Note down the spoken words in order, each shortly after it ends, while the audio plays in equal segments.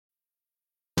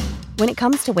When it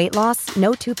comes to weight loss,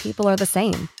 no two people are the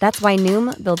same. That's why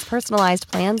Noom builds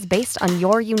personalized plans based on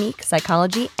your unique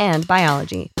psychology and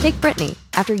biology. Take Brittany.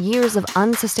 After years of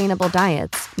unsustainable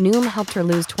diets, Noom helped her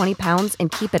lose 20 pounds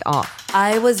and keep it off.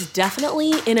 I was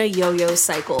definitely in a yo-yo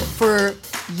cycle for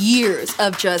years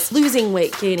of just losing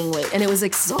weight, gaining weight, and it was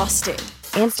exhausting.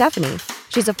 And Stephanie.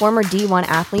 She's a former D1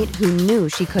 athlete who knew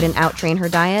she couldn't outtrain her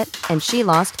diet, and she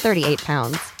lost 38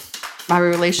 pounds. My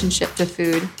relationship to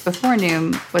food before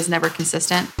Noom was never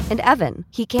consistent. And Evan,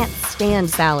 he can't stand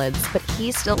salads, but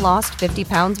he still lost 50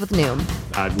 pounds with Noom.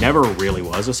 I never really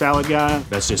was a salad guy.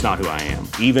 That's just not who I am.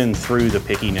 Even through the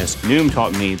pickiness, Noom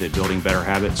taught me that building better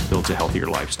habits builds a healthier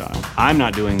lifestyle. I'm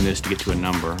not doing this to get to a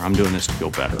number. I'm doing this to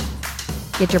feel better.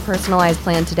 Get your personalized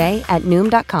plan today at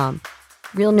Noom.com.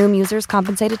 Real Noom users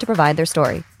compensated to provide their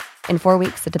story. In 4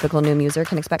 weeks, the typical Noom user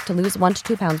can expect to lose 1 to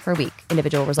 2 pounds per week.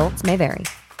 Individual results may vary.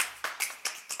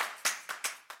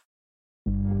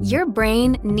 Your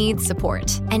brain needs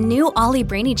support, and new Ollie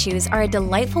Brainy Chews are a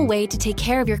delightful way to take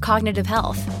care of your cognitive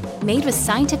health. Made with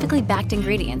scientifically backed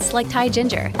ingredients like Thai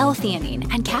ginger,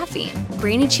 L-theanine, and caffeine,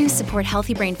 Brainy Chews support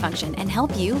healthy brain function and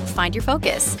help you find your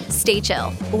focus, stay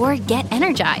chill, or get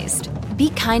energized.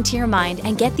 Be kind to your mind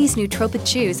and get these nootropic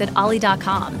chews at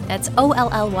ollie.com. That's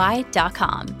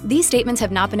OLLY.com. These statements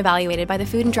have not been evaluated by the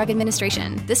Food and Drug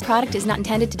Administration. This product is not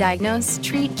intended to diagnose,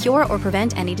 treat, cure, or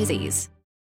prevent any disease.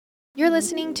 You're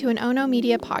listening to an Ono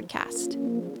Media podcast.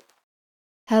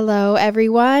 Hello,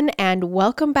 everyone, and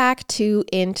welcome back to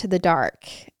Into the Dark.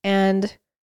 And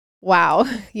wow,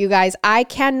 you guys, I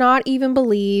cannot even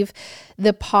believe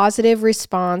the positive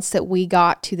response that we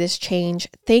got to this change.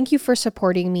 Thank you for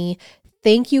supporting me.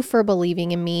 Thank you for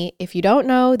believing in me. If you don't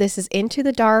know, this is Into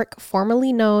the Dark,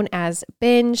 formerly known as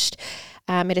Binged.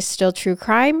 It is still true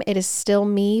crime. It is still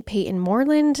me, Peyton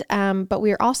Moreland, but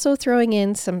we are also throwing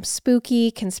in some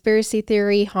spooky conspiracy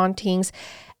theory, hauntings,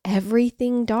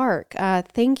 everything dark.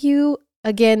 Thank you.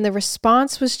 Again, the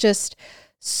response was just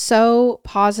so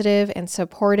positive and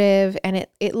supportive, and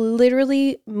it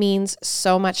literally means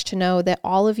so much to know that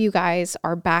all of you guys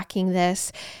are backing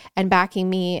this and backing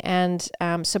me and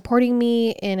supporting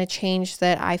me in a change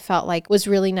that I felt like was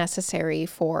really necessary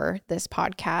for this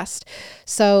podcast.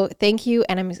 So thank you,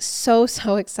 and I'm so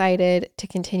excited to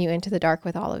continue Into the Dark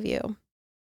with all of you.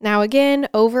 Now, again,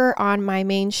 over on my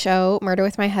main show, Murder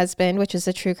with My Husband, which is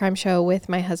a true crime show with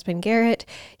my husband, Garrett,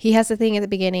 he has a thing at the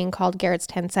beginning called Garrett's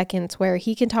 10 Seconds, where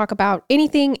he can talk about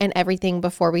anything and everything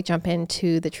before we jump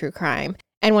into the true crime.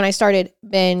 And when I started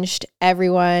Binged,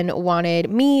 everyone wanted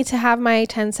me to have my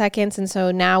 10 seconds. And so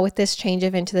now with this change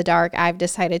of Into the Dark, I've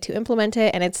decided to implement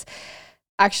it. And it's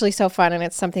actually so fun, and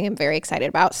it's something I'm very excited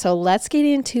about. So let's get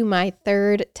into my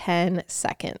third 10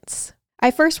 seconds. I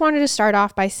first wanted to start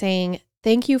off by saying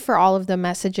thank you for all of the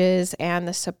messages and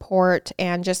the support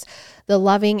and just the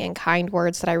loving and kind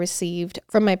words that I received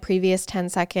from my previous 10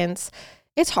 seconds.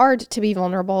 It's hard to be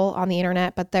vulnerable on the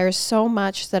internet, but there's so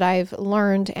much that I've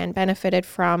learned and benefited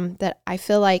from that I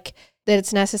feel like that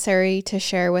it's necessary to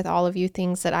share with all of you,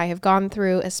 things that I have gone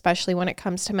through, especially when it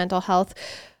comes to mental health.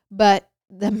 But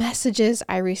the messages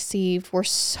I received were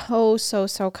so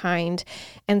kind.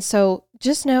 And so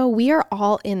just know we are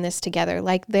all in this together.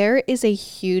 Like, there is a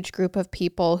huge group of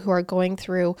people who are going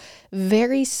through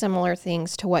very similar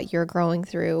things to what you're going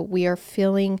through. We are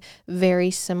feeling very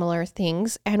similar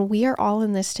things, and we are all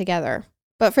in this together.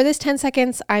 But for this 10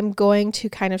 seconds, I'm going to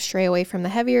kind of stray away from the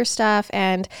heavier stuff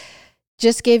and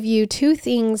just give you two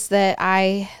things that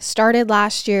I started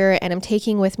last year and I'm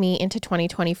taking with me into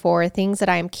 2024, things that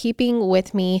I am keeping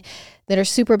with me that are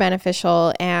super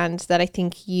beneficial and that I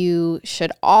think you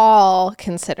should all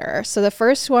consider. So the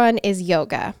first one is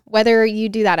yoga. Whether you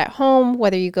do that at home,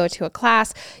 whether you go to a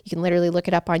class, you can literally look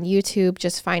it up on YouTube,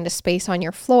 just find a space on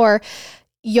your floor.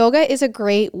 Yoga is a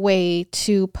great way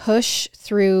to push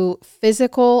through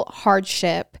physical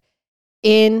hardship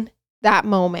in that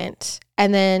moment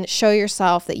and then show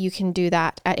yourself that you can do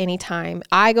that at any time.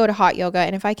 I go to hot yoga,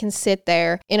 and if I can sit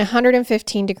there in a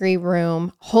 115-degree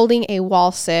room holding a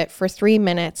wall sit for 3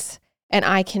 minutes and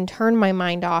I can turn my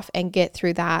mind off and get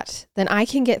through that, then I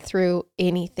can get through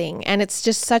anything. And it's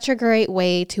just such a great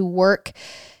way to work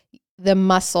the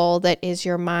muscle that is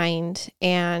your mind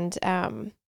and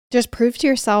just prove to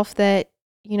yourself that,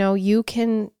 you know, you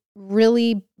can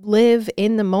really live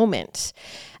in the moment.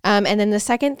 And then the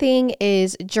second thing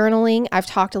is journaling. I've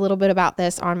talked a little bit about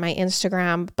this on my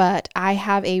Instagram, but I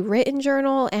have a written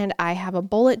journal and I have a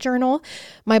bullet journal.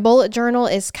 My bullet journal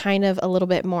is kind of a little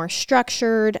bit more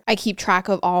structured. I keep track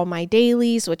of all my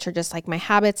dailies, which are just like my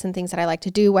habits and things that I like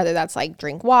to do, whether that's like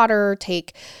drink water,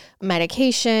 take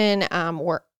medication,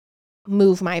 or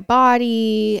move my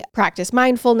body, practice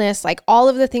mindfulness, like all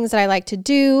of the things that I like to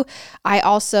do. I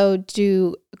also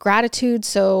do gratitude.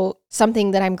 So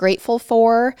something that I'm grateful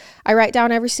for, I write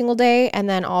down every single day, and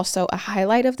then also a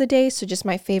highlight of the day. So just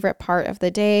my favorite part of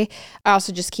the day. I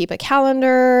also just keep a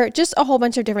calendar, just a whole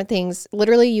bunch of different things.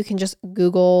 Literally, you can just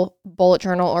Google bullet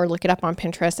journal or look it up on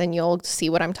Pinterest and you'll see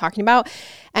what I'm talking about.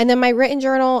 And then my written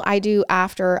journal, I do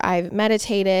after I've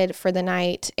meditated for the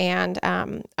night. And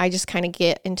I just kind of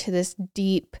get into this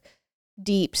deep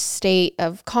state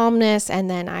of calmness. And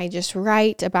then I just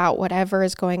write about whatever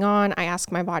is going on. I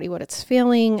ask my body what it's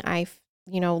feeling. I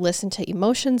listen to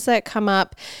emotions that come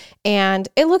up, and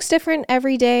it looks different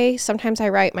every day. Sometimes I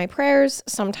write my prayers.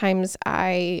 Sometimes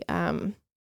I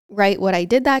write what I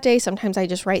did that day. Sometimes I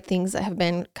just write things that have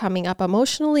been coming up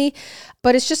emotionally,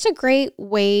 but it's just a great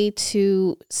way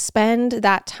to spend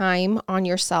that time on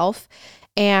yourself.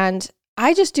 And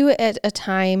I just do it at a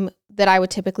time that I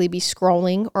would typically be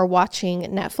scrolling or watching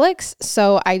Netflix.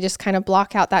 So I just kind of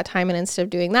block out that time. And instead of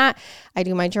doing that, I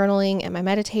do my journaling and my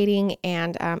meditating.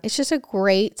 And it's just a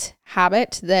great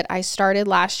habit that I started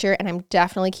last year, and I'm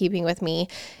definitely keeping with me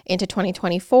into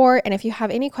 2024. And if you have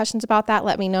any questions about that,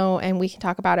 let me know and we can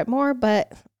talk about it more.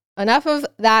 But enough of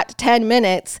that 10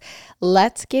 minutes.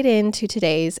 Let's get into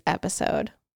today's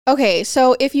episode. Okay,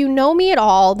 so if you know me at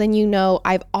all, then you know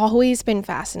I've always been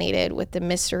fascinated with the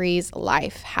mysteries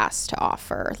life has to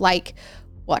offer. Like,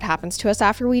 what happens to us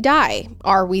after we die?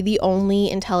 Are we the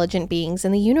only intelligent beings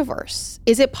in the universe?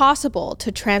 Is it possible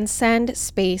to transcend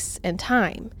space and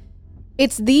time?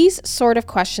 It's these sort of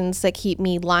questions that keep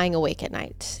me lying awake at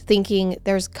night, thinking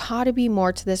there's gotta be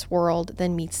more to this world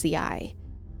than meets the eye.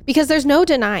 Because there's no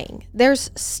denying, there's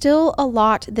still a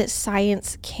lot that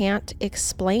science can't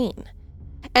explain.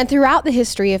 And throughout the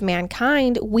history of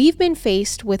mankind, we've been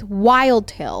faced with wild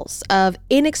tales of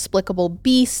inexplicable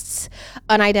beasts,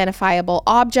 unidentifiable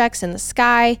objects in the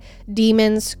sky,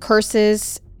 demons,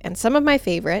 curses, and some of my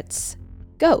favorites,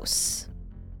 ghosts.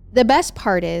 The best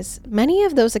part is, many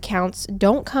of those accounts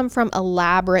don't come from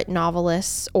elaborate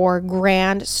novelists or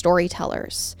grand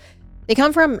storytellers. They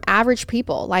come from average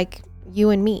people like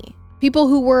you and me. People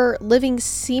who were living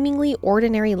seemingly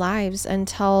ordinary lives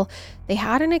until they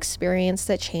had an experience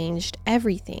that changed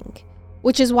everything.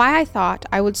 Which is why I thought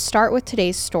I would start with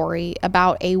today's story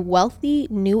about a wealthy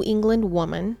New England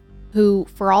woman who,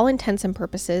 for all intents and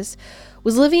purposes,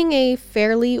 was living a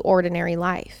fairly ordinary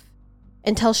life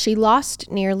until she lost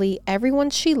nearly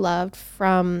everyone she loved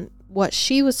from what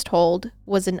she was told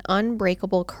was an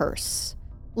unbreakable curse,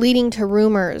 leading to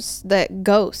rumors that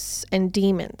ghosts and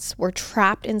demons were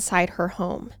trapped inside her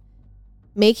home,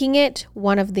 making it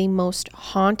one of the most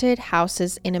haunted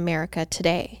houses in America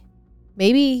today,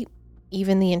 maybe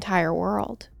even the entire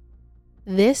world.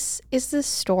 This is the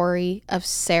story of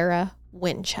Sarah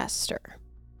Winchester.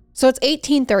 So it's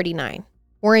 1839.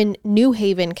 We're in New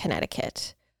Haven,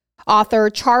 Connecticut. Author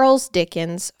Charles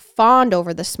Dickens fawned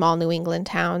over the small New England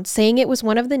town, saying it was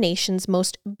one of the nation's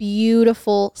most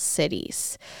beautiful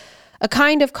cities. A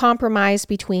kind of compromise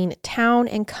between town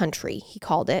and country, he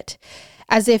called it,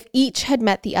 as if each had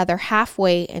met the other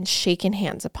halfway and shaken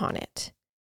hands upon it.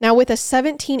 Now, with a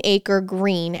 17-acre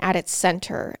green at its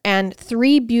center and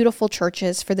 3 beautiful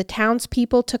churches for the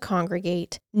townspeople to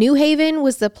congregate, New Haven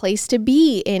was the place to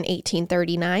be in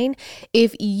 1839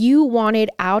 if you wanted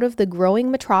out of the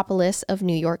growing metropolis of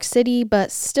New York City,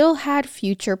 but still had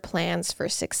future plans for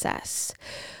success.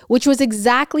 Which was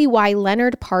exactly why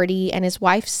Leonard Pardee and his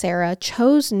wife Sarah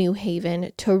chose New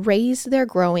Haven to raise their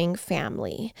growing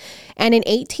family. And in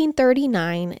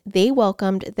 1839, they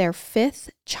welcomed their 5th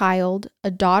child,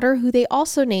 a daughter who they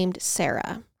also named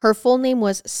Sarah. Her full name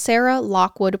was Sarah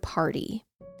Lockwood Pardee.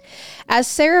 As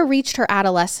Sarah reached her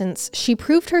adolescence, she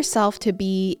proved herself to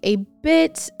be a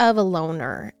bit of a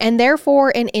loner and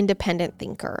therefore an independent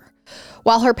thinker.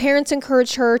 While her parents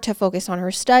encouraged her to focus on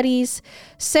her studies,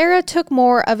 Sarah took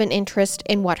more of an interest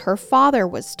in what her father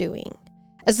was doing.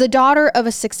 As the daughter of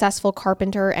a successful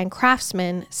carpenter and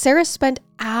craftsman, Sarah spent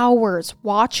hours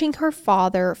watching her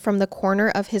father from the corner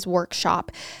of his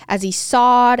workshop as he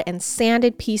sawed and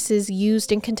sanded pieces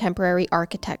used in contemporary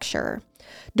architecture.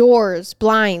 Doors,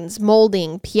 blinds,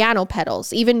 molding, piano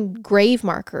pedals, even grave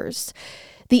markers.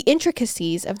 The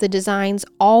intricacies of the designs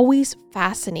always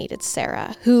fascinated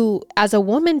Sarah, who, as a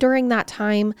woman during that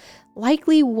time,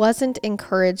 likely wasn't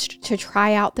encouraged to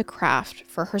try out the craft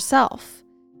for herself.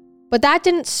 But that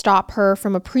didn't stop her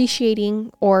from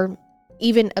appreciating or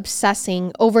even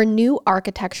obsessing over new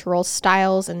architectural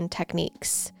styles and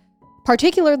techniques,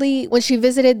 particularly when she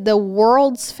visited the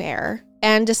World's Fair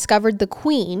and discovered the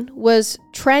Queen was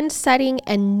trend-setting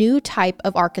a new type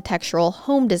of architectural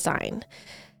home design.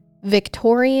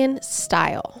 Victorian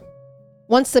style.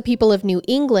 Once the people of New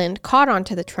England caught on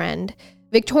to the trend,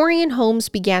 Victorian homes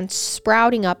began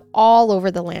sprouting up all over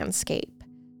the landscape.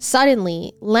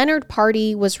 Suddenly, Leonard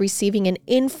Party was receiving an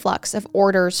influx of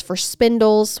orders for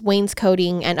spindles,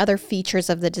 wainscoting, and other features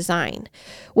of the design,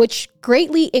 which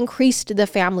greatly increased the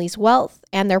family's wealth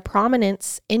and their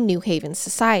prominence in New Haven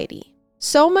society.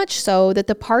 So much so that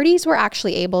the Partys were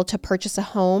actually able to purchase a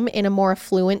home in a more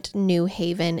affluent New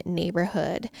Haven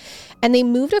neighborhood, and they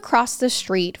moved across the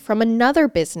street from another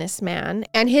businessman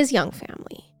and his young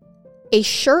family, a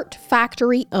shirt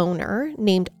factory owner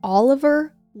named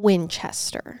Oliver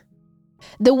Winchester.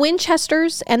 The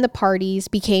Winchesters and the Partys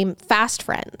became fast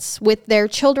friends, with their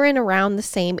children around the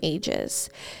same ages.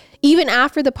 Even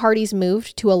after the Partys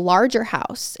moved to a larger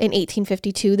house in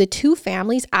 1852, the two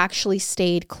families actually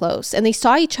stayed close, and they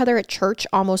saw each other at church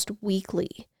almost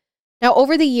weekly. Now,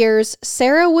 over the years,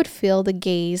 Sarah would feel the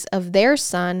gaze of their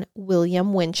son,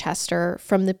 William Winchester,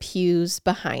 from the pews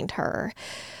behind her.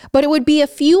 But it would be a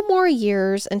few more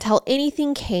years until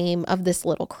anything came of this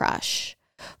little crush.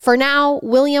 For now,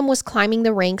 William was climbing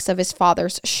the ranks of his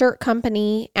father's shirt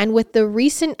company, and with the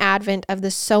recent advent of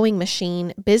the sewing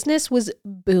machine, business was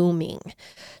booming.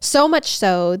 So much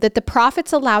so that the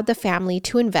profits allowed the family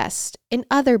to invest in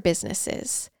other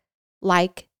businesses,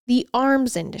 like the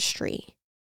arms industry.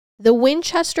 The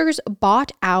Winchesters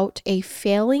bought out a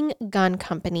failing gun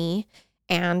company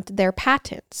and their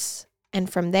patents, and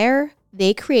from there,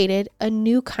 they created a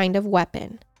new kind of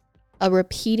weapon, a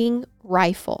repeating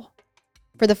rifle.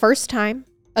 For the first time,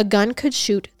 a gun could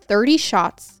shoot 30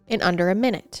 shots in under a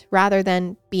minute, rather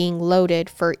than being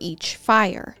loaded for each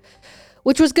fire,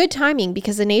 which was good timing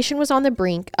because the nation was on the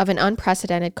brink of an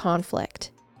unprecedented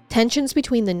conflict. Tensions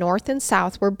between the North and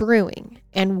South were brewing,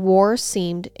 and war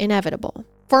seemed inevitable.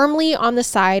 Firmly on the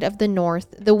side of the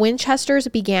North, the Winchesters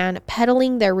began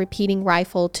peddling their repeating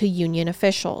rifle to Union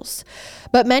officials,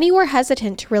 but many were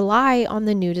hesitant to rely on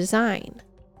the new design.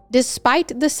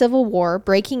 Despite the Civil War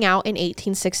breaking out in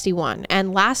 1861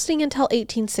 and lasting until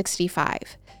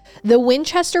 1865, the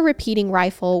Winchester repeating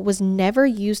rifle was never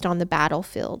used on the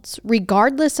battlefields,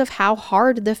 regardless of how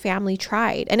hard the family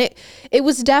tried. And it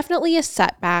was definitely a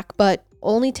setback, but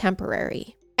only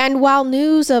temporary. And while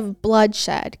news of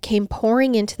bloodshed came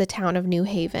pouring into the town of New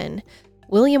Haven,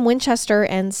 William Winchester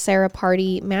and Sarah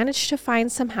Party managed to find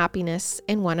some happiness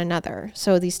in one another.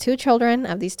 So these two children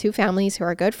of these two families who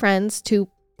are good friends, two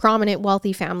prominent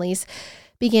wealthy families,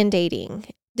 began dating.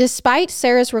 Despite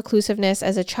Sarah's reclusiveness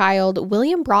as a child,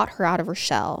 William brought her out of her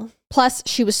shell. Plus,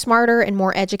 she was smarter and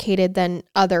more educated than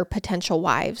other potential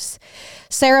wives.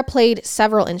 Sarah played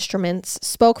several instruments,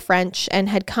 spoke French, and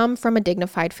had come from a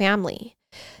dignified family.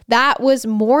 That was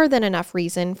more than enough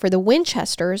reason for the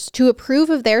Winchesters to approve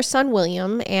of their son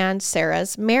William and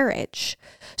Sarah's marriage.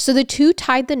 So the two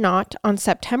tied the knot on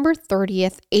September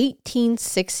 30th,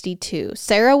 1862.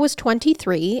 Sarah was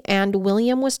 23 and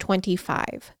William was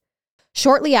 25.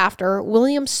 Shortly after,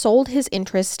 William sold his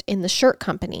interest in the shirt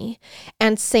company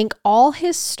and sank all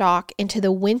his stock into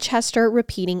the Winchester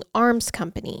Repeating Arms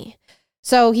Company.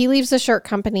 So he leaves the shirt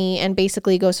company and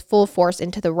basically goes full force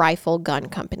into the rifle gun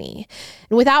company.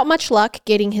 And without much luck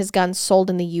getting his guns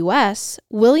sold in the US,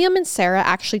 William and Sarah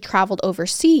actually traveled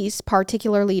overseas,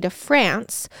 particularly to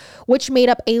France, which made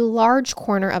up a large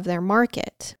corner of their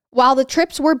market. While the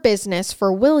trips were business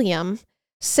for William,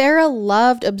 Sarah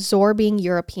loved absorbing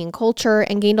European culture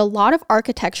and gained a lot of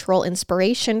architectural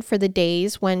inspiration for the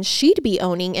days when she'd be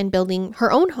owning and building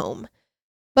her own home.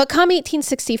 But come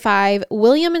 1865,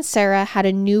 William and Sarah had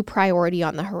a new priority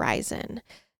on the horizon.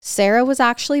 Sarah was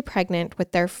actually pregnant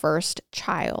with their first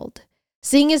child.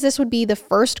 Seeing as this would be the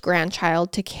first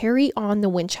grandchild to carry on the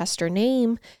Winchester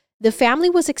name, the family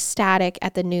was ecstatic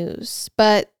at the news,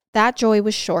 but that joy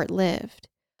was short-lived.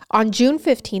 On June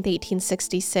 15,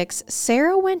 1866,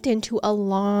 Sarah went into a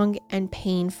long and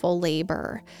painful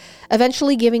labor,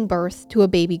 eventually giving birth to a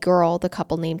baby girl the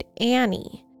couple named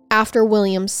Annie, after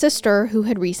William's sister who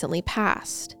had recently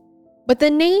passed. But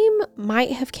the name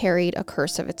might have carried a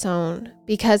curse of its own,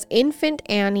 because infant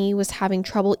Annie was having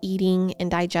trouble eating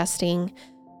and digesting.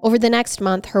 Over the next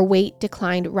month, her weight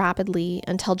declined rapidly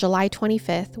until July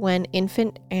 25th, when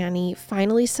infant Annie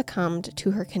finally succumbed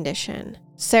to her condition.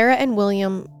 Sarah and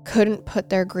William couldn't put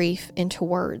their grief into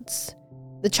words.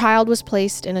 The child was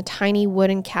placed in a tiny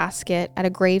wooden casket at a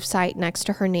gravesite next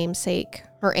to her namesake,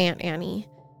 her Aunt Annie.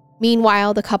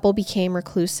 Meanwhile, the couple became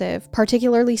reclusive,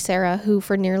 particularly Sarah, who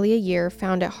for nearly a year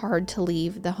found it hard to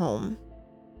leave the home.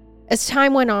 As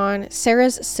time went on,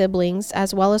 Sarah's siblings,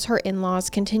 as well as her in-laws,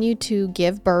 continued to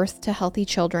give birth to healthy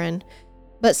children.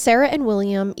 But Sarah and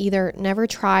William either never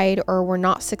tried or were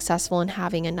not successful in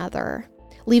having another,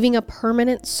 leaving a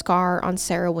permanent scar on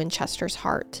Sarah Winchester's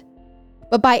heart.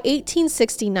 But by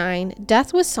 1869,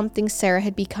 death was something Sarah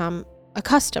had become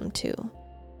accustomed to.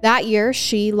 That year,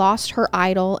 she lost her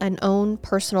idol and own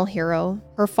personal hero,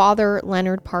 her father,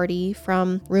 Leonard Party,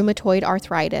 from rheumatoid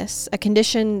arthritis, a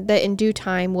condition that in due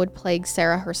time would plague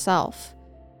Sarah herself.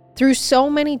 Through so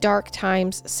many dark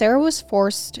times, Sarah was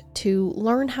forced to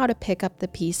learn how to pick up the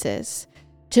pieces,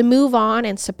 to move on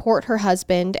and support her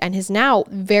husband and his now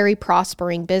very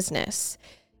prospering business.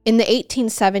 In the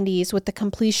 1870s, with the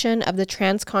completion of the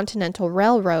Transcontinental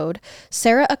Railroad,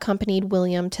 Sarah accompanied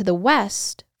William to the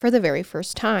West for the very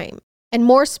first time, and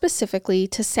more specifically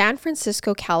to San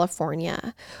Francisco,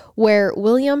 California, where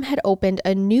William had opened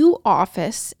a new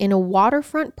office in a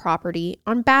waterfront property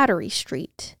on Battery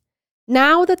Street.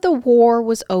 Now that the war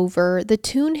was over, the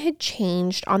tune had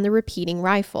changed on the repeating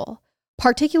rifle,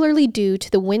 particularly due to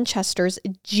the Winchester's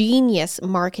genius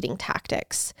marketing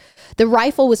tactics. The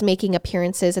rifle was making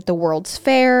appearances at the World's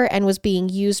Fair and was being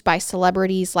used by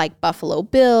celebrities like Buffalo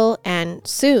Bill and,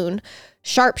 soon,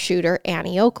 sharpshooter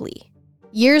Annie Oakley.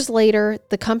 Years later,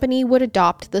 the company would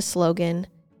adopt the slogan,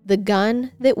 "The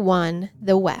gun that won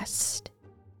the West,"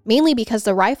 mainly because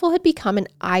the rifle had become an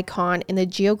icon in the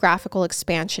geographical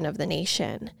expansion of the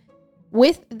nation.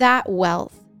 With that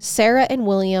wealth, Sarah and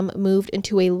William moved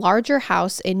into a larger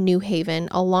house in New Haven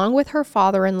along with her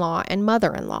father-in-law and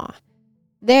mother-in-law.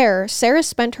 There, Sarah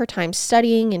spent her time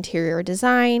studying interior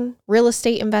design, real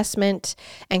estate investment,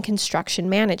 and construction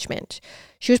management.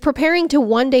 She was preparing to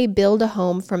one day build a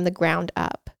home from the ground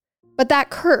up. But that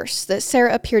curse that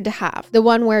Sarah appeared to have, the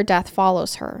one where death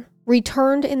follows her,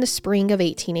 returned in the spring of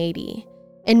 1880.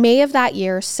 In May of that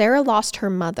year, Sarah lost her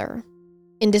mother.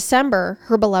 In December,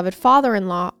 her beloved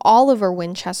father-in-law, Oliver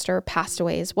Winchester, passed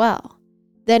away as well.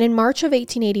 Then in March of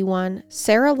 1881,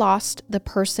 Sarah lost the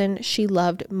person she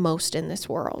loved most in this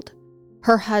world.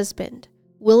 Her husband,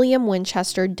 William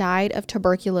Winchester, died of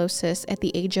tuberculosis at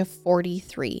the age of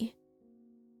 43.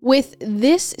 With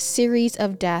this series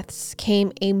of deaths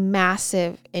came a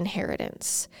massive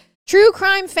inheritance. True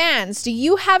crime fans, do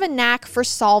you have a knack for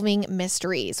solving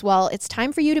mysteries? Well, it's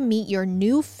time for you to meet your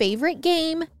new favorite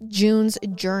game, June's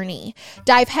Journey.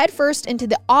 Dive headfirst into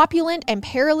the opulent and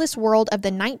perilous world of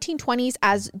the 1920s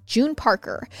as June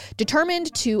Parker,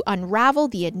 determined to unravel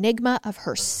the enigma of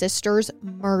her sister's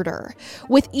murder.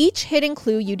 With each hidden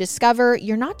clue you discover,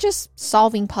 you're not just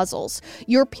solving puzzles.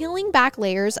 You're peeling back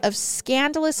layers of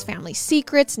scandalous family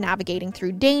secrets, navigating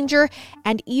through danger,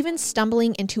 and even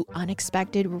stumbling into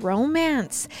unexpected romance.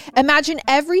 Imagine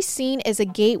every scene as a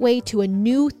gateway to a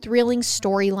new thrilling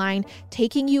storyline,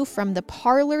 taking you from the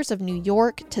parlors of New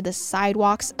York to the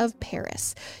sidewalks of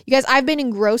Paris. You guys, I've been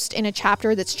engrossed in a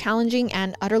chapter that's challenging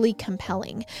and utterly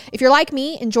compelling. If you're like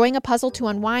me, enjoying a puzzle to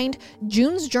unwind,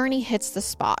 June's Journey hits the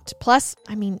spot. Plus,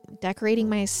 decorating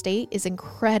my estate is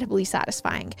incredibly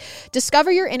satisfying.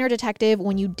 Discover your inner detective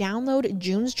when you download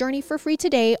June's Journey for free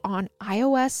today on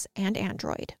iOS and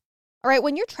Android. All right,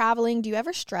 when you're traveling, do you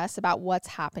ever stress about what's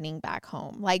happening back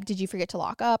home? Like, did you forget to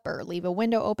lock up or leave a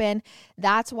window open?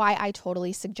 That's why I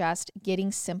totally suggest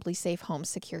getting Simply Safe Home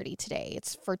Security today.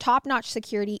 It's for top-notch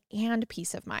security and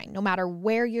peace of mind, no matter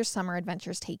where your summer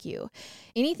adventures take you.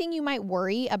 Anything you might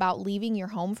worry about leaving your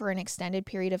home for an extended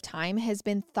period of time has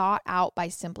been thought out by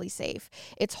Simply Safe.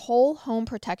 It's whole home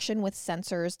protection with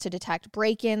sensors to detect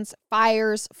break-ins,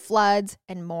 fires, floods,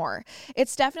 and more.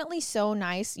 It's definitely so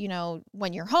nice,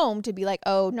 when you're home to be like,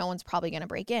 oh, no one's probably going to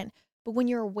break in. But when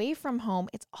you're away from home,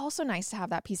 it's also nice to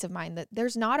have that peace of mind that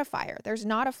there's not a fire, there's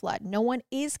not a flood, no one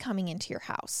is coming into your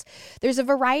house. There's a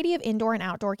variety of indoor and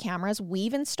outdoor cameras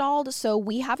we've installed, so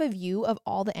we have a view of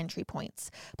all the entry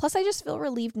points. Plus, I just feel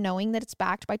relieved knowing that it's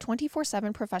backed by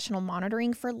 24/7 professional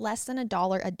monitoring for less than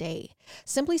 $1 a day.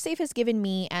 Simply Safe has given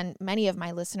me and many of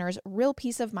my listeners real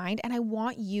peace of mind, and I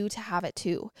want you to have it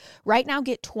too. Right now,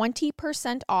 get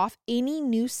 20% off any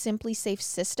new Simply Safe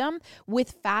system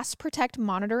with Fast Protect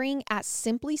monitoring at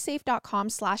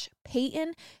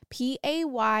simplysafe.com/Payton,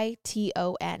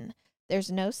 Payton. There's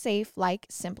no safe like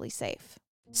Simply Safe.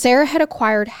 Sarah had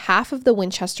acquired half of the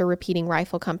Winchester Repeating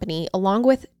Rifle Company along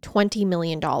with $20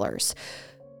 million.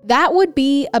 That would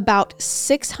be about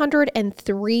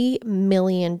 $603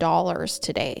 million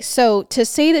today. So to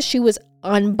say that she was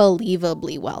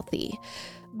unbelievably wealthy,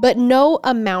 but no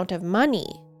amount of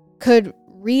money could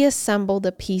reassemble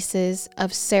the pieces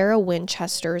of Sarah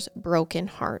Winchester's broken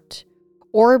heart,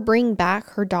 or bring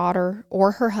back her daughter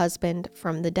or her husband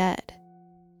from the dead.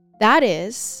 That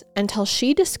is, until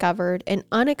she discovered an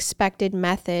unexpected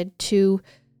method to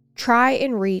try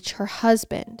and reach her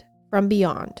husband from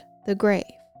beyond the grave.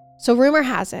 So rumor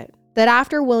has it that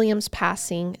after William's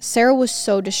passing, Sarah was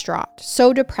so distraught,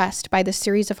 so depressed by the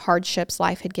series of hardships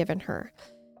life had given her,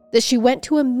 that she went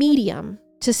to a medium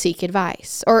to seek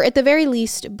advice, or at the very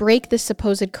least, break the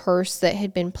supposed curse that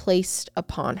had been placed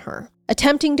upon her.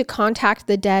 Attempting to contact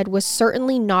the dead was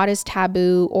certainly not as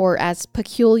taboo or as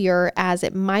peculiar as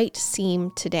it might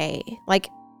seem today. Like,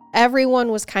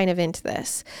 everyone was kind of into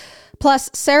this.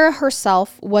 Plus, Sarah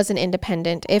herself was an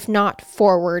independent, if not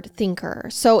forward thinker.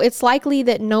 So it's likely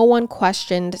that no one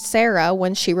questioned Sarah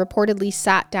when she reportedly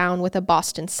sat down with a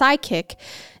Boston psychic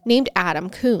named Adam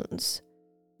Coons.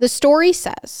 The story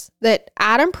says that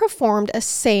Adam performed a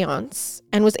seance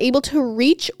and was able to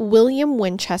reach William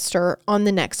Winchester on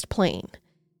the next plane.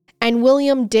 And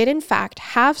William did in fact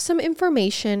have some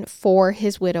information for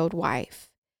his widowed wife.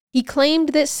 He claimed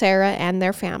that Sarah and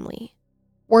their family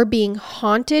were being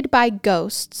haunted by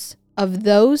ghosts of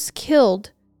those killed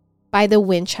by the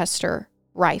Winchester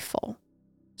rifle.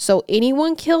 So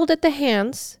anyone killed at the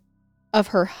hands of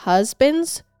her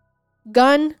husband's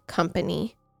gun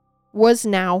company was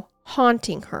now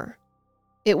haunting her.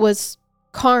 It was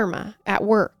karma at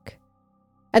work.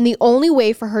 And the only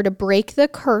way for her to break the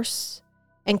curse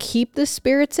and keep the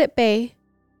spirits at bay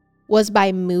was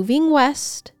by moving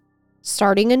west,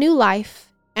 starting a new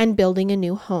life, and building a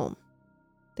new home.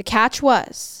 The catch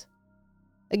was,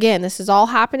 again, this is all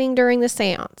happening during the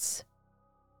seance,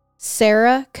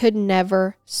 Sarah could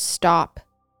never stop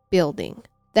building.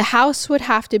 The house would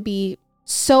have to be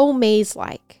so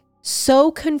maze-like,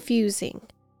 so confusing,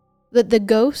 that the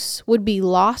ghosts would be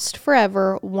lost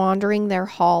forever wandering their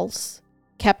halls,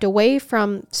 kept away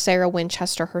from Sarah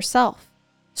Winchester herself,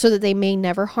 so that they may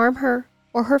never harm her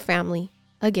or her family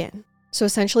again. So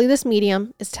essentially this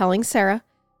medium is telling Sarah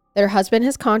that her husband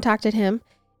has contacted him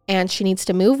and she needs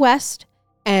to move west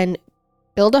and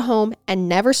build a home and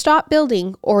never stop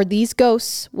building, or these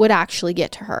ghosts would actually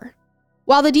get to her.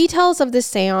 While the details of this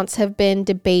seance have been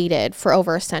debated for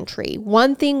over a century,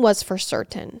 one thing was for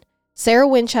certain. Sarah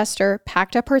Winchester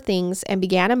packed up her things and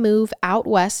began a move out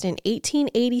west in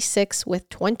 1886 with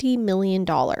 $20 million.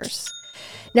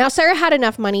 Now, Sarah had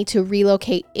enough money to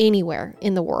relocate anywhere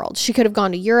in the world. She could have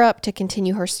gone to Europe to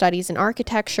continue her studies in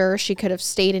architecture. She could have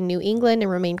stayed in New England and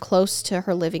remained close to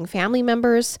her living family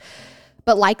members.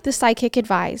 But like the psychic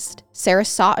advised, Sarah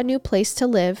sought a new place to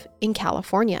live in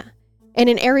California, in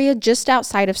an area just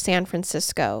outside of San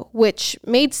Francisco, which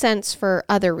made sense for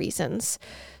other reasons.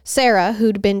 Sarah,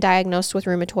 who'd been diagnosed with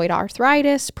rheumatoid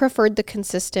arthritis, preferred the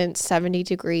consistent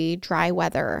 70-degree dry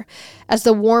weather, as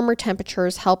the warmer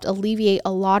temperatures helped alleviate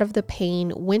a lot of the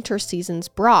pain winter seasons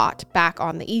brought back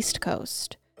on the East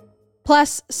Coast.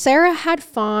 Plus, Sarah had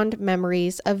fond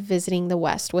memories of visiting the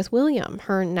West with William,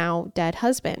 her now dead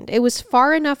husband. It was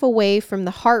far enough away from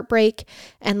the heartbreak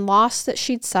and loss that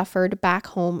she'd suffered back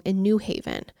home in New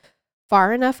Haven,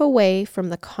 far enough away from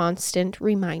the constant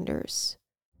reminders.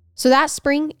 So that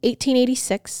spring,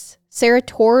 1886, Sarah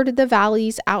toured the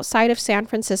valleys outside of San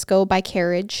Francisco by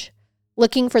carriage,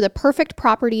 looking for the perfect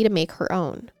property to make her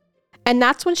own. And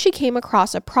that's when she came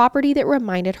across a property that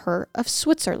reminded her of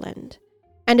Switzerland,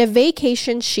 and a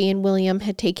vacation she and William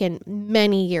had taken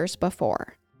many years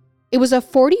before. It was a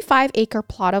 45-acre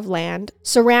plot of land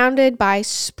surrounded by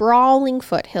sprawling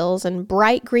foothills and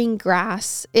bright green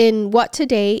grass in what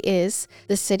today is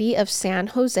the city of San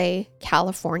Jose,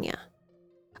 California.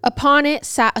 Upon it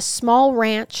sat a small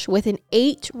ranch with an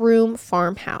 8-room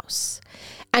farmhouse.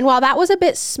 And while that was a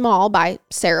bit small by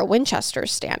Sarah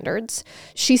Winchester's standards,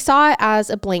 she saw it as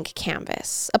a blank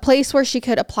canvas, a place where she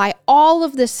could apply all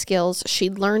of the skills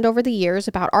she'd learned over the years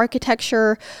about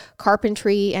architecture,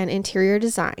 carpentry, and interior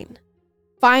design.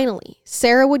 Finally,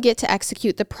 Sarah would get to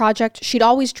execute the project she'd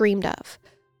always dreamed of,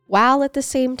 while at the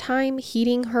same time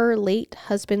heeding her late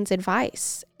husband's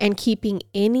advice and keeping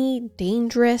any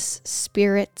dangerous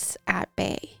spirits at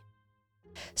bay.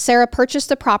 Sarah purchased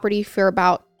the property for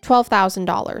about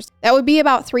 $12,000. That would be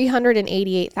about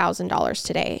 $388,000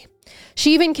 today.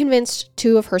 She even convinced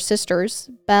 2 of her sisters,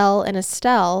 Belle and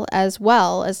Estelle, as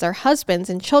well as their husbands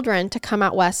and children, to come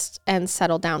out west and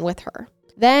settle down with her.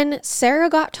 Then Sarah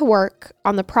got to work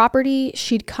on the property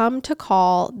she'd come to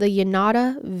call the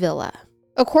Yanada Villa.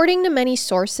 According to many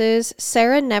sources,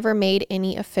 Sarah never made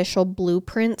any official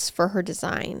blueprints for her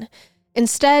design.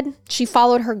 Instead, she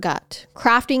followed her gut,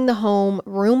 crafting the home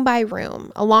room by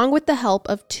room, along with the help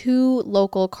of 2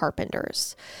 local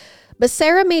carpenters. But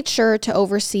Sarah made sure to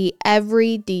oversee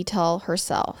every detail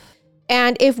herself.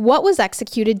 And if what was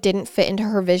executed didn't fit into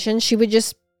her vision, she would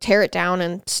just tear it down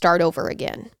and start over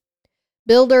again.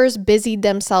 Builders busied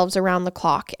themselves around the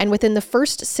clock, and within the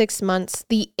first 6 months,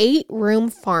 the 8-room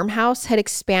farmhouse had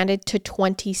expanded to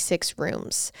 26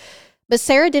 rooms. But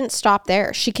Sarah didn't stop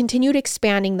there. She continued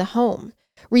expanding the home,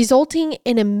 resulting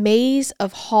in a maze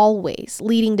of hallways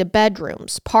leading to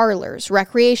bedrooms, parlors,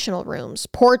 recreational rooms,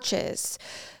 porches,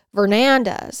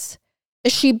 verandas.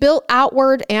 As she built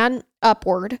outward and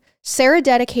upward, Sarah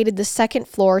dedicated the second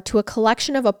floor to a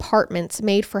collection of apartments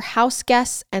made for house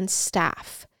guests and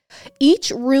staff.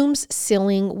 Each room's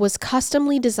ceiling was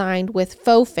customly designed with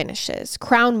faux finishes,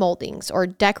 crown moldings, or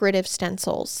decorative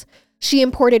stencils. She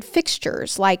imported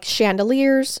fixtures like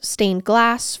chandeliers, stained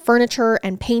glass, furniture,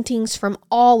 and paintings from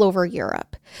all over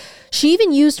Europe. She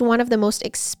even used one of the most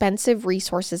expensive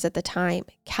resources at the time,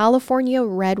 California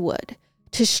redwood,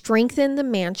 to strengthen the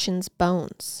mansion's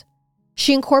bones.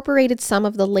 She incorporated some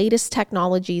of the latest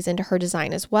technologies into her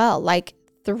design as well, like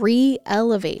 3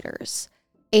 elevators,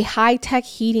 a high-tech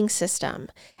heating system,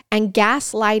 and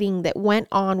gas lighting that went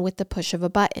on with the push of a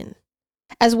button,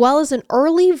 as well as an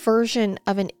early version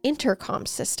of an intercom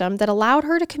system that allowed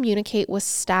her to communicate with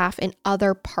staff in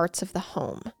other parts of the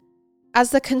home.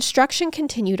 As the construction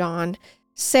continued on,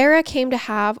 Sarah came to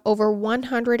have over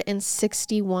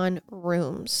 161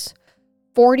 rooms,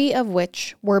 40 of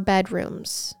which were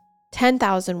bedrooms,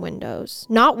 10,000 windows,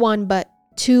 not one but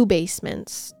 2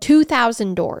 basements,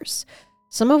 2,000 doors,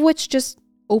 some of which just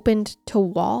opened to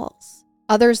walls,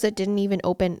 others that didn't even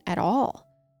open at all,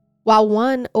 while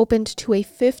one opened to a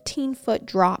 15-foot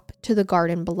drop to the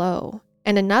garden below,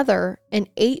 and another an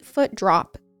 8-foot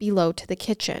drop below to the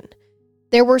kitchen.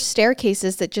 There were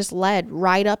staircases that just led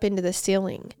right up into the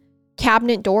ceiling,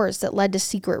 cabinet doors that led to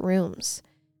secret rooms.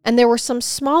 And there were some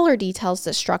smaller details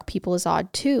that struck people as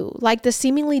odd too, like the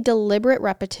seemingly deliberate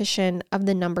repetition of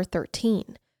the number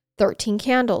 13. 13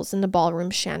 candles in the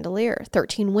ballroom chandelier,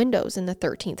 13 windows in the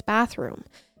 13th bathroom,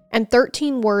 and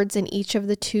 13 words in each of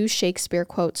the 2 Shakespeare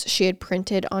quotes she had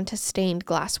printed onto stained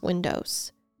glass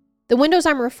windows. The windows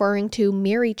I'm referring to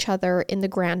mirror each other in the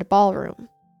grand ballroom.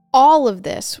 All of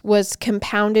this was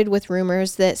compounded with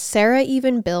rumors that Sarah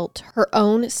even built her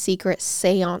own secret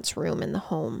seance room in the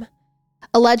home.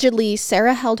 Allegedly,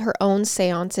 Sarah held her own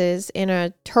seances in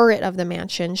a turret of the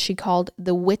mansion she called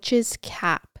the Witch's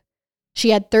Cap.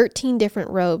 She had 13 different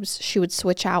robes she would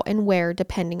switch out and wear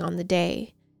depending on the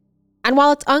day. And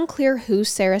while it's unclear who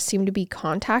Sarah seemed to be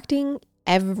contacting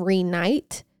every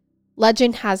night,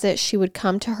 legend has it she would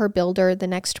come to her builder the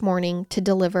next morning to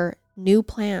deliver new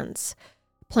plans.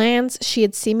 Plans she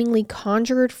had seemingly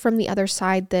conjured from the other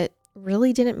side that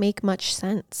really didn't make much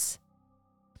sense.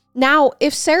 Now,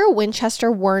 if Sarah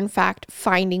Winchester were in fact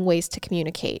finding ways to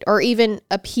communicate or even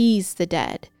appease the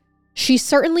dead, she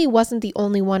certainly wasn't the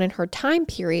only one in her time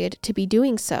period to be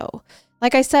doing so.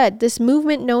 Like I said, this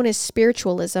movement known as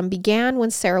spiritualism began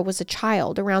when Sarah was a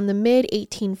child around the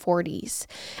mid-1840s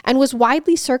and was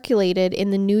widely circulated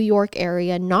in the New York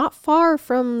area not far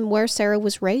from where Sarah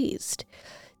was raised.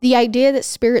 The idea that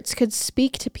spirits could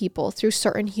speak to people through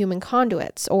certain human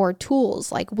conduits or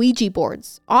tools like Ouija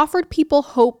boards offered people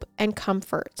hope and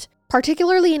comfort,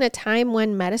 particularly in a time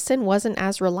when medicine wasn't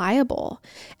as reliable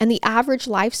and the average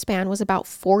lifespan was about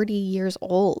 40 years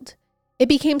old. It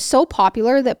became so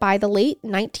popular that by the late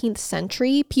 19th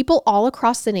century, people all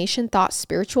across the nation thought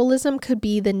spiritualism could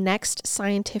be the next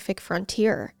scientific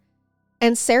frontier.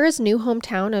 And Sarah's new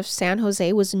hometown of San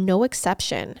Jose was no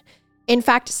exception. In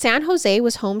fact, San Jose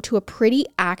was home to a pretty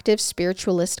active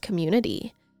spiritualist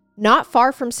community. Not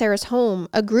far from Sarah's home,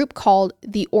 a group called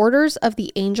the Orders of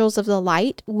the Angels of the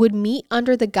Light would meet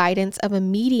under the guidance of a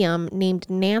medium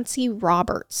named Nancy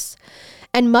Roberts.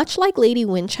 And much like Lady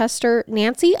Winchester,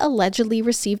 Nancy allegedly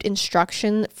received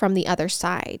instruction from the other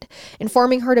side,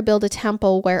 informing her to build a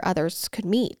temple where others could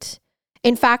meet.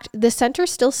 In fact, the center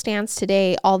still stands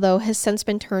today, although has since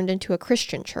been turned into a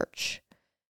Christian church.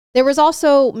 There was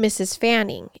also Mrs.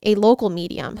 Fanning, a local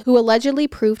medium, who allegedly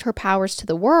proved her powers to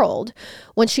the world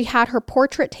when she had her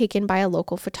portrait taken by a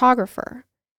local photographer.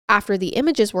 After the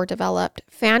images were developed,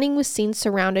 Fanning was seen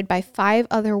surrounded by 5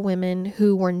 other women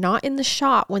who were not in the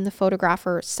shot when the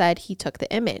photographer said he took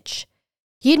the image.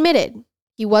 He admitted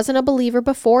he wasn't a believer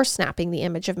before snapping the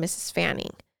image of Mrs.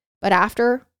 Fanning, but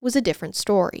after was a different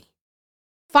story.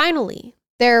 Finally,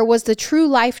 there was the True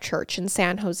Life Church in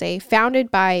San Jose, founded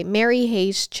by Mary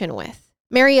Hayes Chenoweth.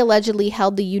 Mary allegedly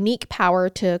held the unique power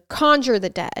to conjure the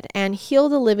dead and heal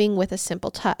the living with a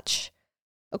simple touch.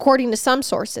 According to some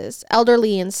sources,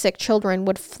 elderly and sick children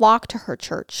would flock to her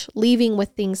church, leaving with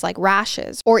things like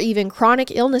rashes or even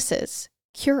chronic illnesses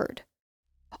cured.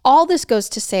 All this goes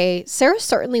to say, Sarah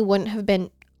certainly wouldn't have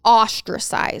been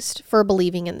ostracized for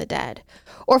believing in the dead,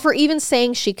 or for even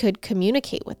saying she could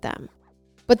communicate with them.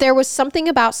 But there was something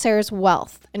about Sarah's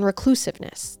wealth and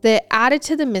reclusiveness that added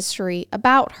to the mystery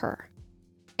about her.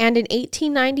 And in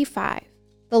 1895,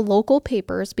 the local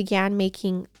papers began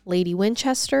making Lady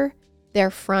Winchester their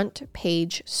front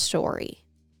page story.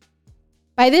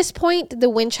 By this point, the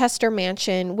Winchester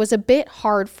mansion was a bit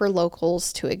hard for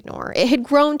locals to ignore. It had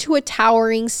grown to a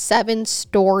towering 7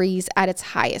 stories at its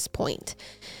highest point.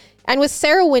 And with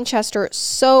Sarah Winchester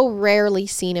so rarely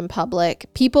seen in public,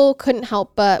 people couldn't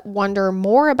help but wonder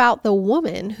more about the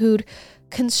woman who'd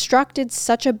constructed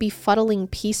such a befuddling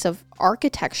piece of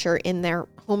architecture in their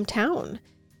hometown.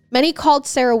 Many called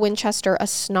Sarah Winchester a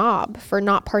snob for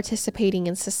not participating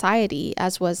in society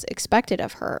as was expected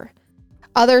of her.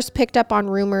 Others picked up on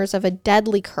rumors of a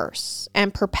deadly curse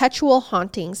and perpetual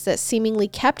hauntings that seemingly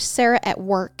kept Sarah at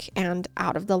work and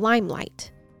out of the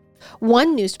limelight.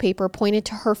 One newspaper pointed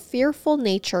to her fearful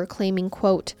nature, claiming,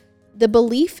 quote, "The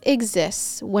belief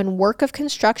exists when work of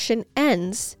construction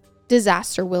ends,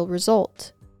 disaster will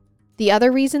result." The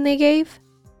other reason they gave?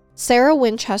 Sarah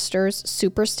Winchester's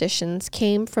superstitions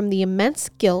came from the immense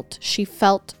guilt she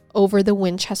felt over the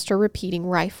Winchester repeating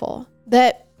rifle.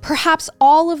 That perhaps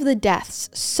all of the deaths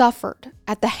suffered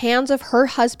at the hands of her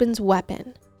husband's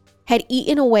weapon had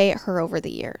eaten away at her over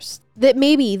the years. That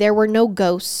maybe there were no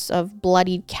ghosts of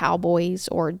bloodied cowboys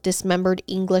or dismembered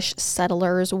English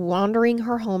settlers wandering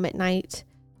her home at night.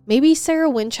 Maybe Sarah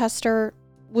Winchester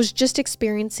was just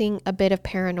experiencing a bit of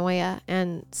paranoia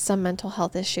and some mental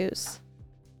health issues.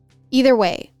 Either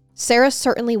way, Sarah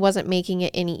certainly wasn't making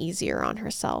it any easier on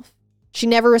herself. She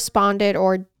never responded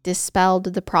or dispelled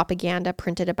the propaganda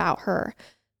printed about her,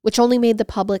 which only made the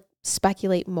public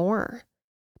speculate more.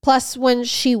 Plus, when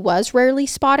she was rarely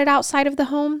spotted outside of the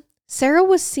home, Sarah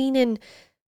was seen in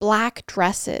black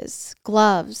dresses,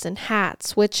 gloves, and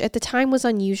hats, which at the time was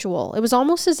unusual. It was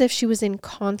almost as if she was in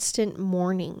constant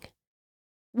mourning.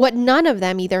 What none of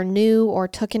them either knew or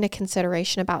took into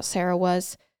consideration about Sarah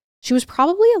was she was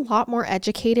probably a lot more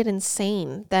educated and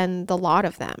sane than the lot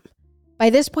of them. By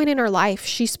this point in her life,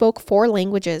 she spoke 4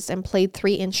 languages and played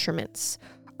 3 instruments.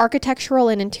 Architectural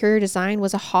and interior design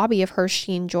was a hobby of hers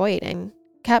she enjoyed and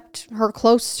kept her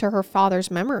close to her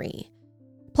father's memory.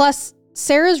 Plus,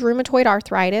 Sarah's rheumatoid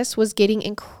arthritis was getting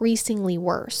increasingly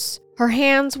worse. Her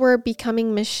hands were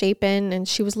becoming misshapen and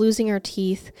she was losing her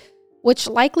teeth, which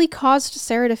likely caused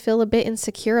Sarah to feel a bit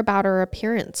insecure about her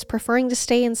appearance, preferring to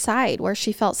stay inside where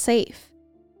she felt safe.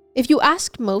 If you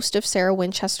asked most of Sarah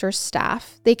Winchester's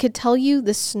staff, they could tell you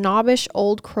the snobbish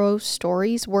old crow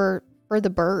stories were for the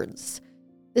birds.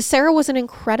 The Sarah was an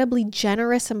incredibly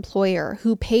generous employer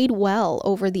who paid well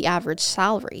over the average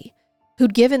salary,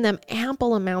 who'd given them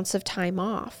ample amounts of time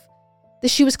off.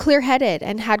 That she was clear-headed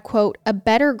and had, quote, a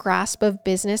better grasp of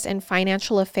business and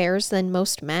financial affairs than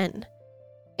most men.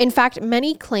 In fact,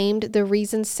 many claimed the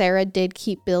reason Sarah did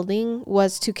keep building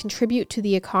was to contribute to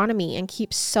the economy and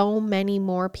keep so many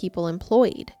more people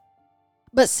employed.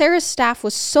 But Sarah's staff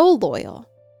was so loyal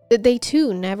that they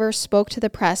too never spoke to the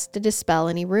press to dispel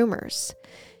any rumors.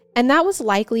 And that was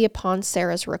likely upon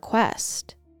Sarah's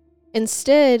request.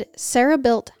 Instead, Sarah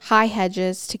built high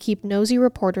hedges to keep nosy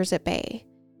reporters at bay.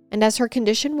 And as her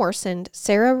condition worsened,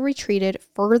 Sarah retreated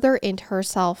further into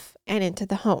herself and into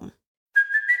the home.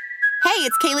 Hey,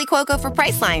 it's Kaylee Cuoco for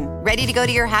Priceline. Ready to go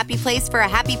to your happy place for a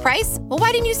happy price? Well,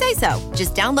 why didn't you say so?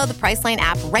 Just download the Priceline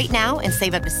app right now and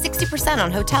save up to 60%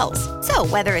 on hotels. So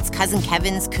whether it's Cousin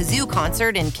Kevin's Kazoo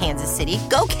Concert in Kansas City,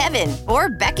 go Kevin, or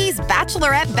Becky's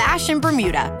Bachelorette Bash in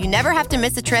Bermuda, you never have to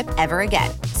miss a trip ever again.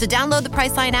 So download the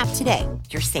Priceline app today.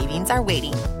 Your savings are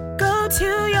waiting. Go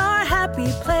to your happy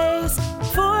place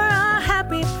for a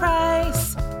happy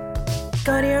price.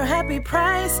 Go to your happy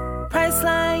price,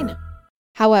 Priceline.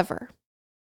 However,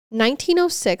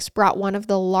 1906 brought one of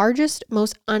the largest,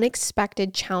 most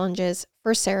unexpected challenges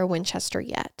for Sarah Winchester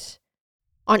yet.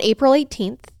 On April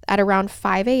 18th, at around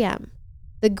 5 a.m.,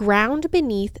 the ground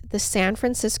beneath the San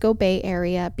Francisco Bay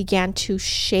Area began to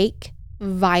shake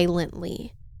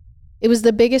violently. It was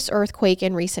the biggest earthquake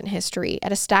in recent history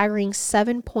at a staggering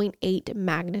 7.8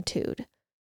 magnitude.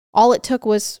 All it took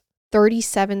was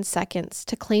 37 seconds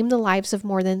to claim the lives of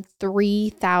more than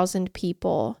 3,000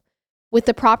 people, with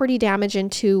the property damage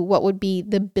into what would be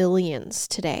the billions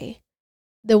today.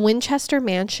 The Winchester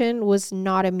mansion was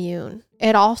not immune.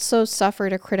 It also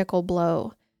suffered a critical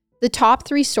blow. The top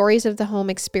 3 stories of the home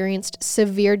experienced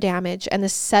severe damage, and the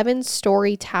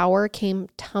 7-story tower came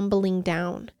tumbling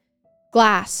down.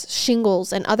 Glass,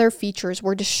 shingles, and other features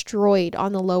were destroyed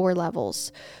on the lower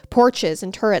levels. Porches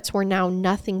and turrets were now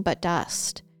nothing but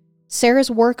dust.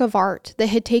 Sarah's work of art that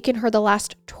had taken her the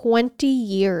last 20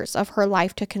 years of her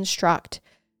life to construct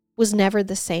was never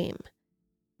the same.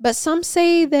 But some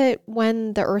say that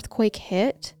when the earthquake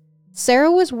hit,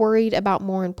 Sarah was worried about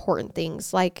more important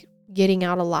things like getting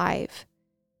out alive.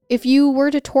 If you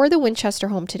were to tour the Winchester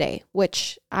home today,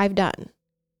 which I've done,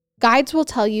 guides will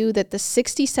tell you that the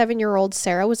 67-year-old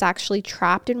Sarah was actually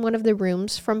trapped in one of the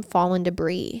rooms from fallen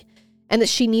debris, and that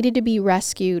she needed to be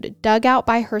rescued, dug out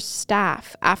by her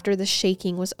staff after the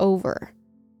shaking was over.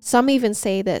 Some even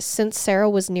say that since Sarah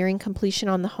was nearing completion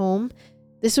on the home,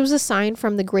 this was a sign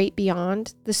from the great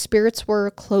beyond. The spirits were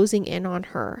closing in on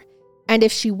her, and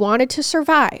if she wanted to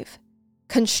survive,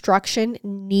 construction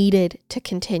needed to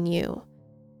continue.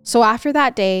 So after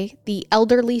that day, the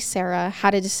elderly Sarah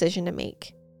had a decision to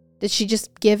make. Did she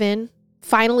just give in,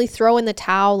 finally throw in the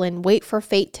towel and wait for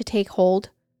fate to take hold?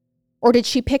 Or did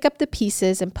she pick up the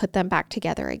pieces and put them back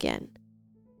together again?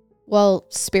 Well,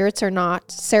 spirits or not,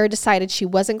 Sarah decided she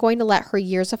wasn't going to let her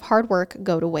years of hard work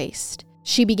go to waste.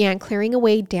 She began clearing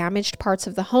away damaged parts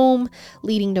of the home,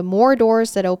 leading to more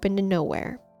doors that opened to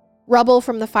nowhere. Rubble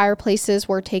from the fireplaces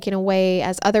were taken away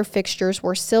as other fixtures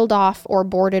were sealed off or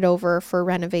boarded over for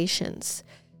renovations.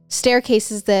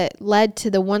 Staircases that led to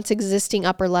the once existing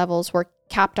upper levels were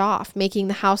capped off, making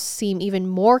the house seem even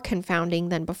more confounding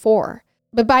than before.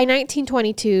 But by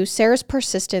 1922, Sarah's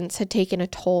persistence had taken a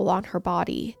toll on her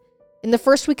body. In the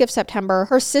first week of September,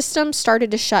 her system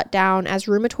started to shut down as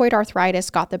rheumatoid arthritis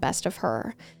got the best of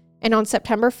her. And on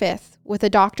September 5th, with a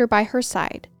doctor by her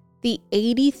side, the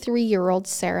 83-year-old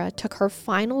Sarah took her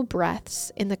final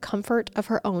breaths in the comfort of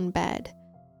her own bed.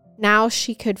 Now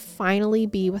she could finally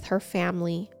be with her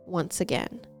family once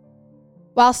again.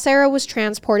 While Sarah was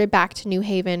transported back to New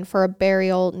Haven for a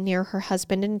burial near her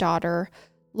husband and daughter,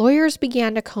 lawyers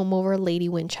began to comb over Lady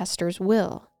Winchester's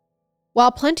will.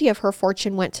 While plenty of her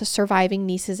fortune went to surviving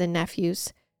nieces and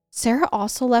nephews, Sarah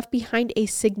also left behind a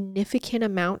significant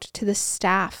amount to the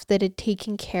staff that had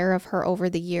taken care of her over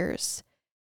the years.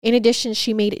 In addition,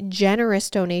 she made generous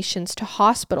donations to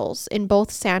hospitals in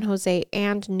both San Jose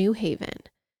and New Haven.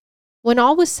 When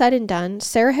all was said and done,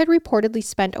 Sarah had reportedly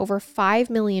spent over $5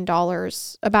 million,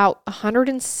 about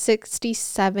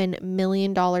 $167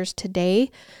 million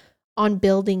today, on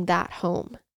building that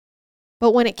home.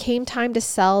 But when it came time to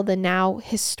sell the now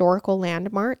historical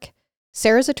landmark,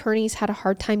 Sarah's attorneys had a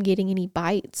hard time getting any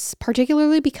bites,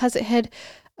 particularly because it had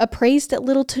appraised at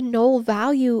little to no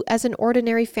value as an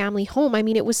ordinary family home. I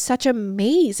mean, it was such a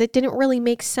maze, it didn't really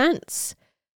make sense.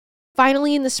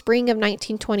 Finally, in the spring of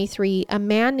 1923, a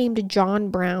man named John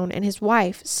Brown and his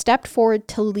wife stepped forward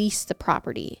to lease the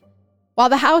property. While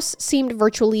the house seemed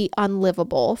virtually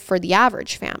unlivable for the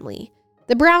average family,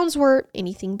 the Browns were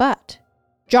anything but.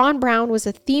 John Brown was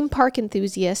a theme park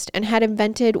enthusiast and had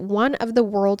invented one of the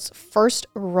world's first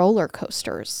roller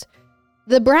coasters.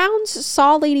 The Browns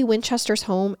saw Lady Winchester's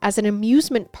home as an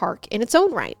amusement park in its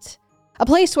own right, a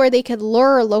place where they could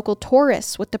lure local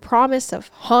tourists with the promise of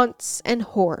haunts and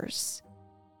horrors.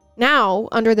 Now,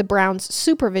 under the Browns'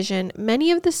 supervision,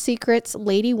 many of the secrets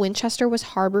Lady Winchester was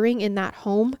harboring in that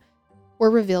home were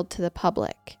revealed to the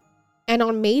public. And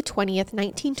on May 20th,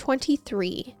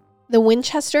 1923, the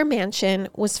Winchester mansion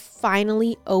was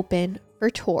finally open for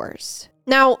tours.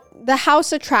 Now, the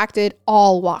house attracted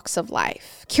all walks of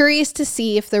life, curious to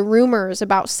see if the rumors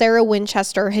about Sarah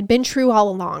Winchester had been true all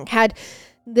along. Had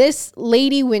this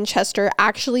Lady Winchester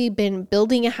actually been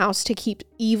building a house to keep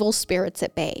evil spirits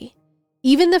at bay?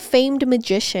 Even the famed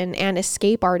magician and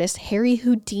escape artist Harry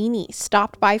Houdini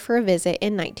stopped by for a visit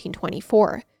in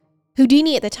 1924.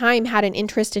 Houdini at the time had an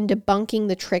interest in debunking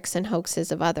the tricks and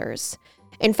hoaxes of others.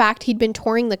 In fact, he'd been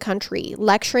touring the country,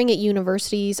 lecturing at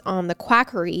universities on the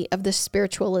quackery of the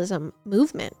spiritualism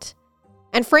movement.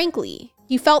 And frankly,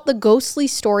 he felt the ghostly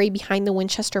story behind the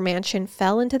Winchester mansion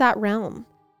fell into that realm.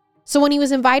 So when he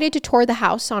was invited to tour the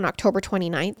house on October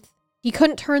 29th, he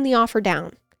couldn't turn the offer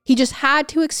down. He just had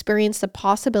to experience the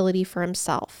possibility for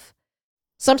himself.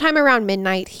 Sometime around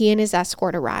midnight, he and his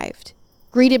escort arrived.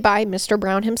 Greeted by Mr.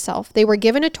 Brown himself, they were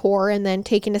given a tour and then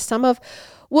taken to some of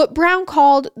what Brown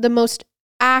called the most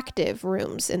active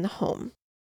rooms in the home.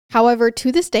 However,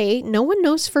 to this day, no one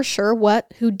knows for sure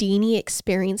what Houdini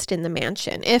experienced in the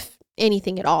mansion, if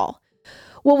anything at all.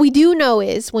 What we do know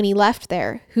is when he left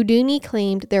there, Houdini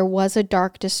claimed there was a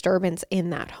dark disturbance in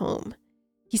that home.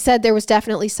 He said there was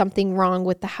definitely something wrong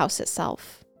with the house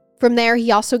itself. From there,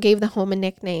 he also gave the home a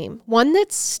nickname, one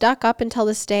that's stuck up until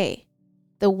this day,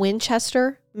 the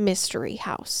Winchester Mystery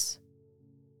House.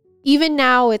 Even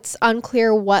now, it's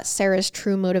unclear what Sarah's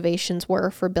true motivations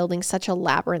were for building such a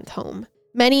labyrinth home.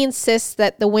 Many insist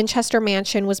that the Winchester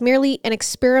mansion was merely an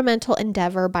experimental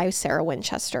endeavor by Sarah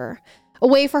Winchester, a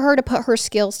way for her to put her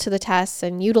skills to the test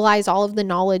and utilize all of the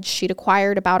knowledge she'd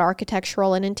acquired about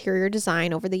architectural and interior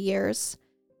design over the years.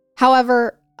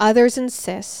 However, others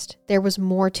insist there was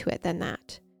more to it than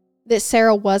that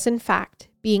Sarah was in fact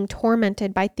being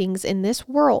tormented by things in this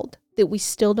world that we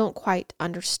still don't quite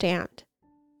understand.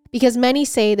 Because many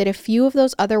say that a few of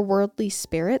those otherworldly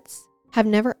spirits have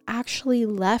never actually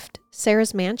left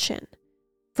Sarah's mansion.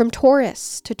 From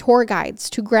tourists to tour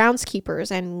guides to groundskeepers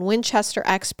and Winchester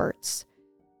experts,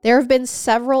 there have been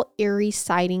several eerie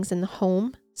sightings in the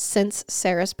home since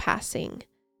Sarah's passing.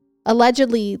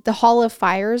 Allegedly, the Hall of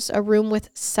Fires, a room with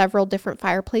several different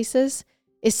fireplaces,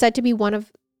 is said to be one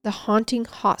of the haunting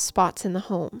hotspots in the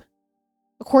home.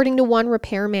 According to one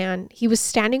repairman, he was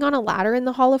standing on a ladder in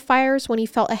the Hall of Fires when he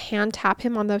felt a hand tap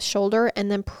him on the shoulder and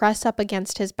then press up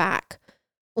against his back,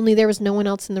 only there was no one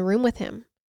else in the room with him.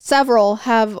 Several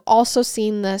have also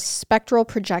seen the spectral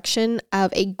projection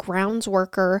of a grounds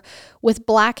worker with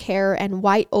black hair and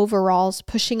white overalls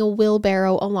pushing a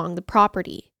wheelbarrow along the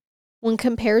property. When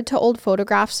compared to old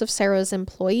photographs of Sarah's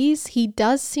employees, he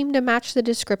does seem to match the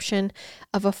description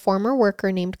of a former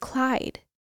worker named Clyde.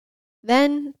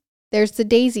 Then there's the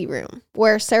Daisy Room,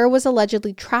 where Sarah was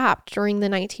allegedly trapped during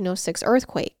the 1906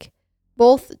 earthquake.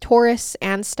 Both tourists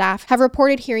and staff have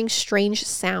reported hearing strange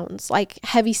sounds, like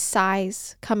heavy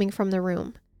sighs coming from the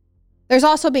room. There's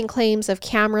also been claims of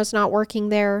cameras not working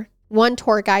there. One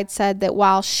tour guide said that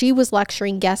while she was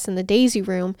lecturing guests in the Daisy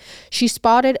Room, she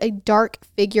spotted a dark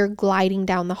figure gliding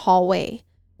down the hallway.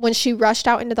 When she rushed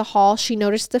out into the hall, she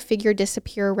noticed the figure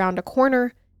disappear around a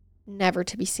corner, never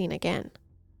to be seen again.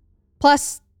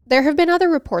 Plus, there have been other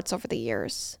reports over the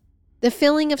years. The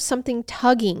feeling of something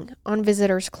tugging on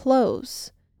visitors'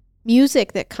 clothes,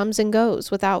 music that comes and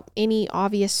goes without any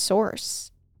obvious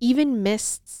source, even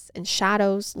mists and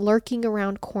shadows lurking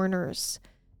around corners.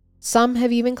 Some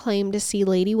have even claimed to see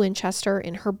Lady Winchester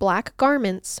in her black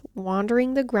garments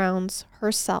wandering the grounds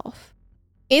herself.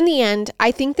 In the end,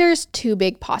 I think there's two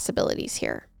big possibilities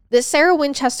here. That Sarah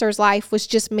Winchester's life was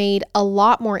just made a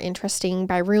lot more interesting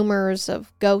by rumors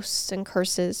of ghosts and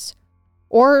curses,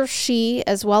 or she,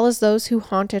 as well as those who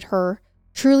haunted her,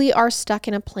 truly are stuck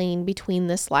in a plane between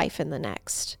this life and the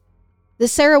next. The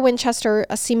Sarah Winchester,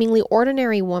 a seemingly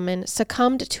ordinary woman,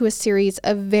 succumbed to a series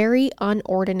of very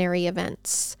unordinary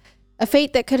events, a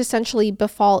fate that could essentially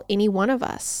befall any one of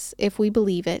us if we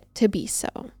believe it to be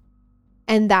so.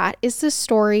 And that is the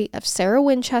story of Sarah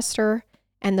Winchester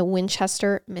and the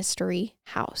Winchester Mystery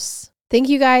House. Thank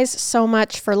you guys so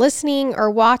much for listening or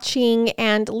watching,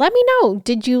 and let me know,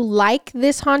 did you like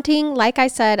this haunting? Like I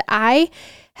said, I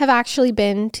have actually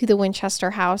been to the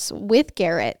Winchester house with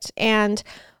Garrett, and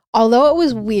although it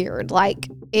was weird,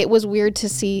 it was weird to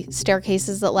see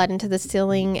staircases that led into the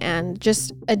ceiling and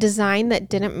just a design that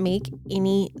didn't make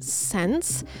any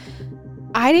sense,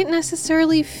 I didn't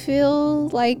necessarily feel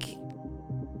like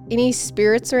any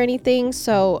spirits or anything,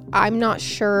 so I'm not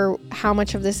sure how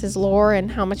much of this is lore and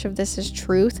how much of this is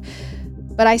truth,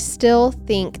 but I still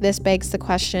think this begs the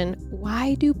question,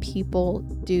 why do people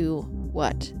do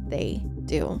what they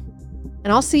do?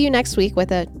 And I'll see you next week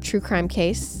with a true crime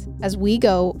case as we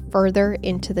go further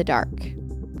into the dark.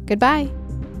 Goodbye.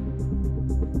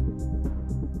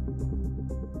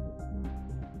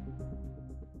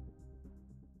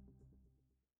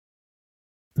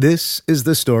 This is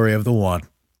the story of the one.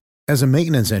 As a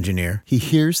maintenance engineer, he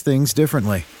hears things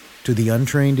differently. To the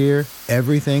untrained ear,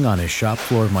 everything on his shop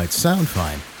floor might sound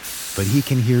fine, but he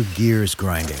can hear gears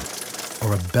grinding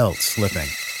or a belt slipping.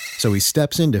 So he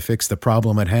steps in to fix the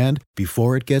problem at hand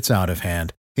before it gets out of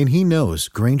hand. And he knows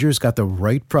Grainger's got the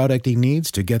right product he needs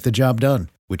to get the job done,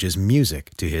 which is music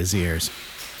to his ears.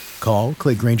 Call,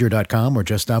 click Grainger.com, or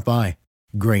just stop by.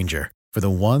 Grainger, for the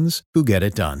ones who get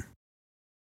it done.